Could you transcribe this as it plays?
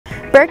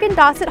Burgin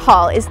Dossett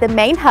Hall is the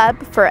main hub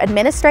for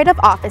administrative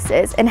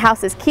offices and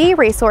houses key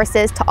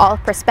resources to all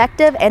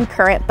prospective and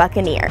current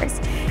Buccaneers.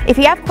 If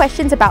you have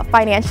questions about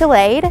financial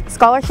aid,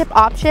 scholarship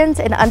options,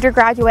 and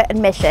undergraduate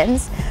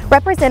admissions,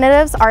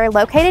 representatives are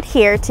located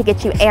here to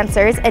get you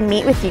answers and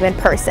meet with you in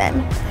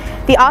person.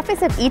 The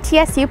office of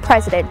ETSU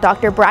President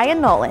Dr.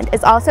 Brian Noland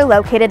is also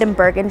located in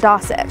Burgin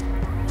Dossett.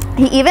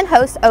 He even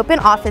hosts open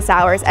office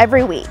hours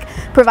every week,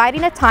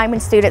 providing a time when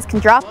students can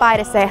drop by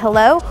to say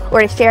hello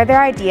or to share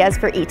their ideas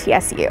for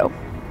ETSU.